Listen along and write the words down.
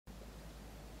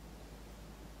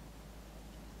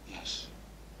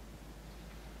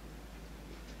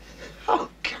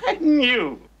threaten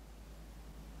you?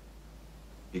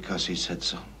 Because he said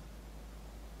so.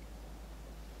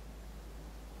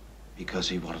 Because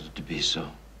he wanted it to be so.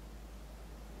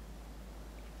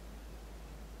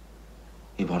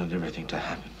 He wanted everything to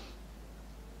happen.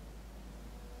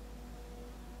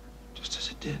 Just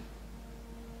as it did.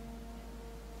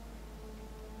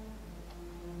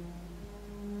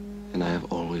 And I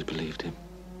have always believed him.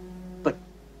 But,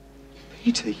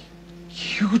 Peter,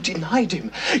 you denied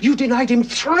him. You denied him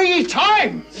 3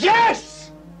 times!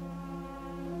 Yes!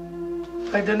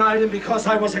 I denied him because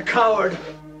I was a coward.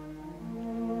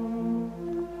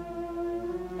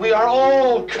 We are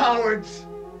all cowards.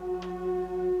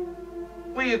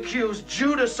 We accuse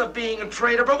Judas of being a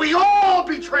traitor, but we all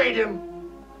betrayed him.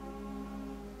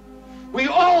 We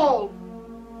all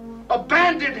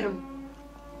abandoned him.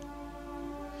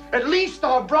 At least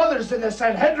our brothers in the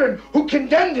Sanhedrin who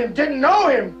condemned him didn't know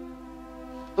him.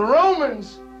 The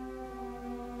Romans,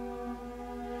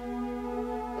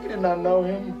 they did not know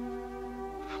him.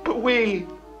 But we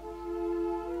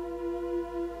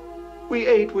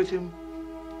ate with him.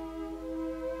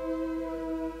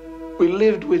 We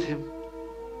lived with him.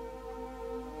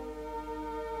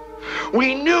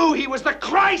 We knew he was the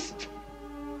Christ,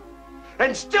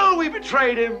 and still we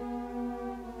betrayed him.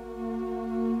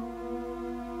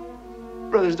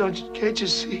 Brothers, can't you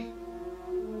see?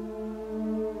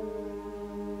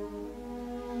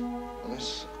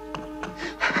 Yes.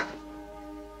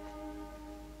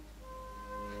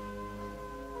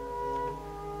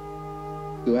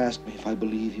 You asked me if I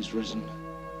believe he's risen.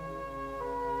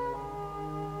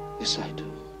 Yes, I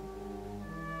do.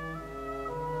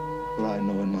 For I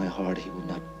know in my heart he will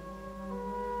not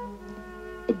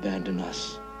abandon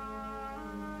us.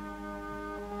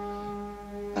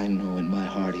 I know in my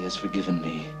heart he has forgiven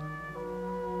me.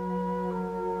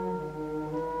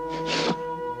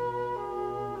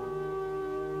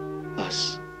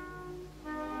 Us.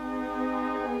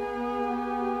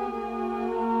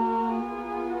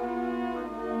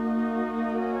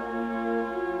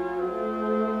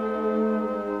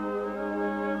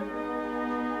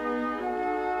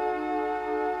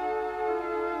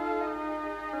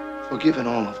 Forgiven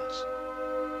all of us.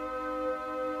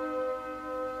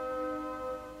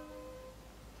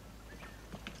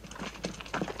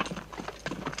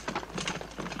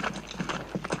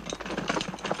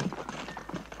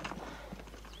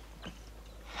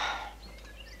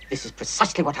 This is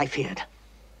precisely what I feared.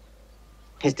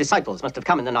 His disciples must have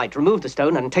come in the night, removed the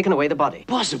stone, and taken away the body.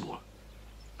 Possible.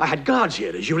 I had guards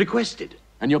here, as you requested.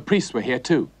 And your priests were here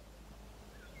too.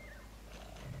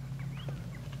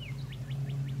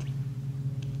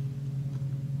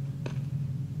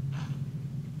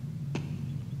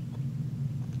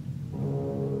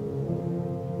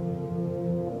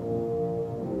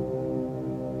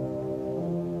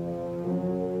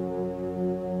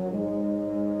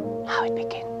 Now it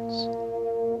begins.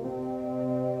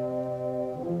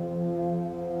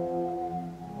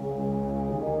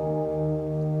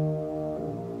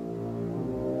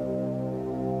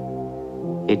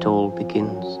 It all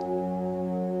begins.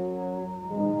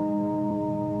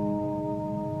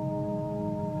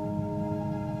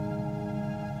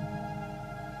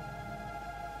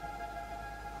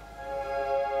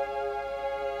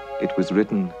 It was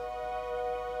written,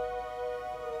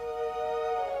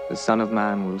 the Son of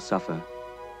Man will suffer,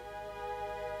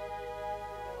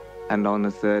 and on the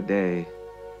 3rd day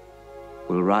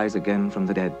will rise again from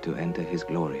the dead to enter his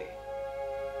glory.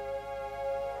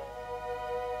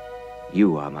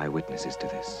 You are my witnesses to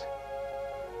this.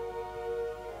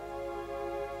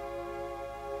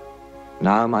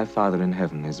 Now my Father in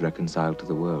heaven is reconciled to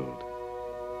the world,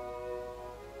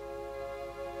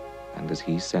 and as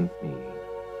he sent me,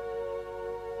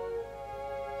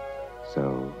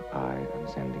 so I am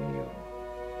sending you.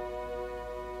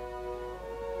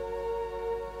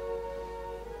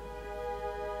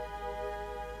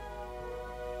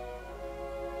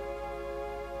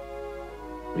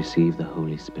 Receive the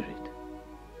Holy Spirit.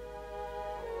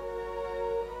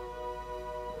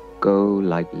 Go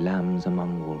like lambs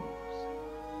among wolves.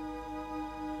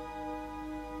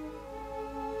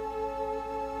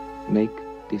 Make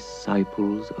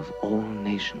disciples of all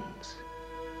nations.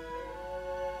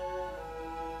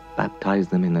 Baptize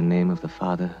them in the name of the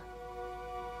Father,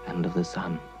 and of the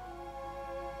Son,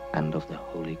 and of the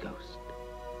Holy Ghost.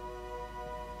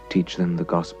 Teach them the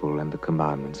gospel and the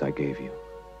commandments I gave you.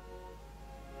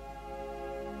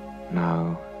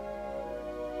 Now,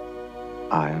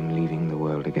 I am leaving the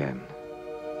world again,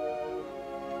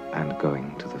 and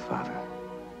going to the Father.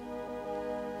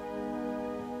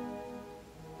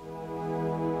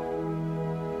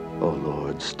 Oh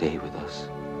Lord, stay with us.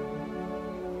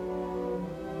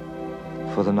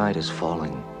 For the night is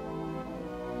falling,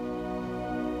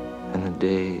 and the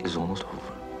day is almost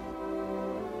over.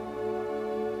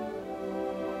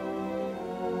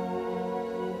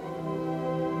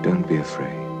 Don't be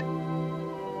afraid.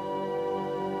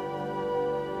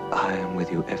 I am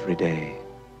with you every day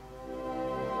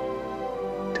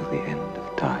till the end.